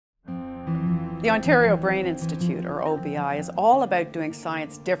The Ontario Brain Institute, or OBI, is all about doing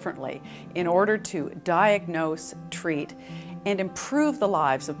science differently in order to diagnose, treat, and improve the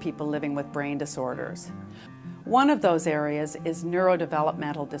lives of people living with brain disorders. One of those areas is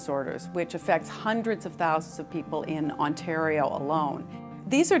neurodevelopmental disorders, which affects hundreds of thousands of people in Ontario alone.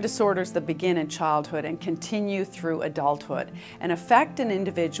 These are disorders that begin in childhood and continue through adulthood and affect an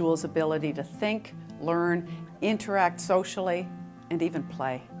individual's ability to think, learn, interact socially, and even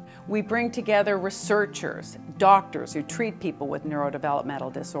play. We bring together researchers, doctors who treat people with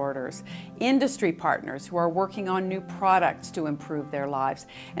neurodevelopmental disorders, industry partners who are working on new products to improve their lives,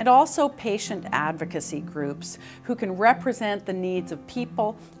 and also patient advocacy groups who can represent the needs of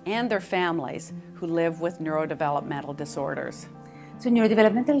people and their families who live with neurodevelopmental disorders. So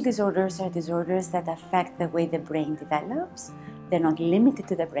neurodevelopmental disorders are disorders that affect the way the brain develops. They're not limited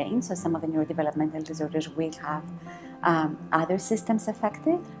to the brain, so some of the neurodevelopmental disorders will have other systems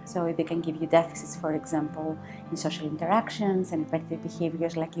affected. So they can give you deficits, for example, in social interactions and repetitive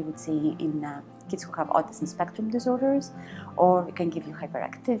behaviors like you would see in kids who have Autism Spectrum Disorders, or it can give you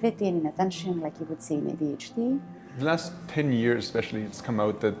hyperactivity and inattention like you would see in ADHD. In the last 10 years especially, it's come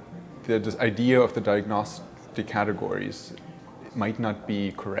out that this idea of the diagnostic categories might not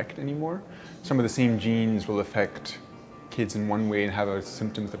be correct anymore. Some of the same genes will affect kids in one way and have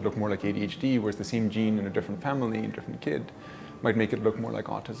symptoms that look more like ADHD, whereas the same gene in a different family, a different kid, might make it look more like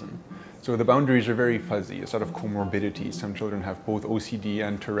autism. So the boundaries are very fuzzy. A sort of comorbidity. Some children have both OCD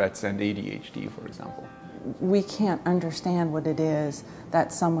and Tourette's and ADHD, for example. We can't understand what it is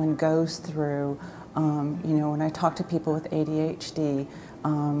that someone goes through. When I talk to people with ADHD,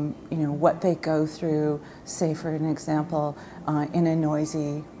 what they go through, say for an example, in a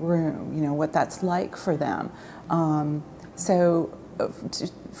noisy room, what that's like for them.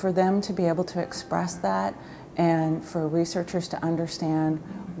 For them to be able to express that and for researchers to understand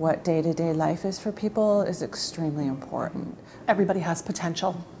what day-to-day life is for people is extremely important. Everybody has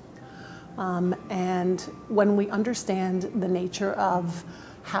potential. And when we understand the nature of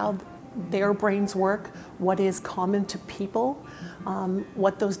how their brains work, what is common to people,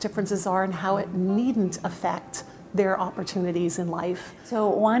 what those differences are and how it needn't affect their opportunities in life. So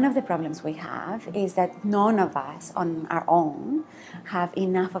one of the problems we have is that none of us on our own have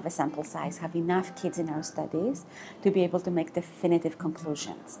enough of a sample size, have enough kids in our studies to be able to make definitive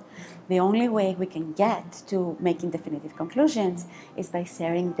conclusions. The only way we can get to making definitive conclusions is by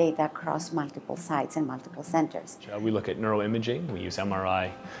sharing data across multiple sites and multiple centers. We look at neuroimaging, we use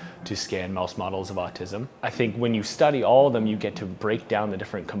MRI to scan mouse models of autism. I think when you study all of them, you get to break down the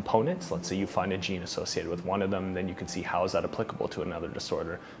different components. Let's say you find a gene associated with one of them, then you can see how is that applicable to another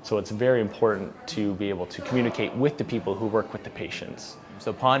disorder. So it's very important to be able to communicate with the people who work with the patients.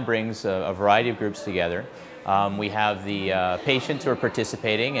 So PON brings a variety of groups together. We have the patients who are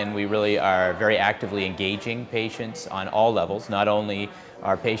participating, and we really are very actively engaging patients on all levels. Not only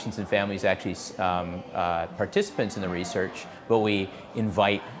are patients and families actually participants in the research, but we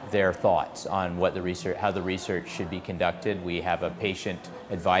invite their thoughts on what the research, how the research should be conducted. We have a patient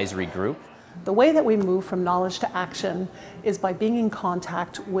advisory group. The way that we move from knowledge to action is by being in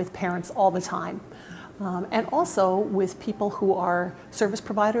contact with parents all the time. And also with people who are service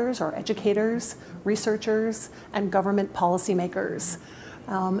providers or educators, researchers, and government policymakers.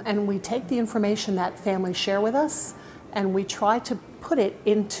 And we take the information that families share with us and we try to put it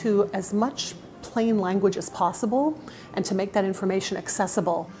into as much plain language as possible and to make that information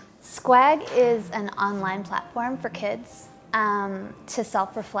accessible. SQUAG is an online platform for kids to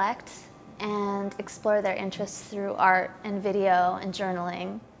self-reflect and explore their interests through art and video and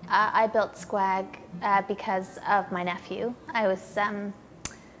journaling. I built SQUAG because of my nephew. I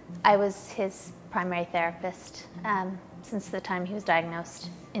was his primary therapist since the time he was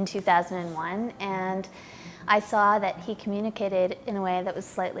diagnosed in 2001, and I saw that he communicated in a way that was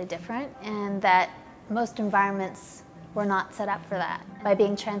slightly different and that most environments were not set up for that. By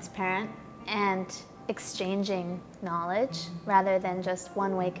being transparent and exchanging knowledge rather than just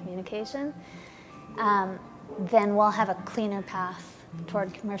one-way communication, then we'll have a cleaner path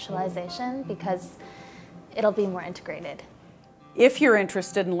toward commercialization because it'll be more integrated. If you're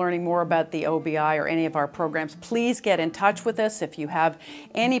interested in learning more about the OBI or any of our programs, please get in touch with us. If you have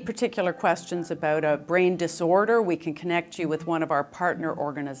any particular questions about a brain disorder, we can connect you with one of our partner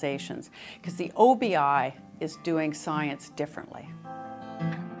organizations because the OBI is doing science differently.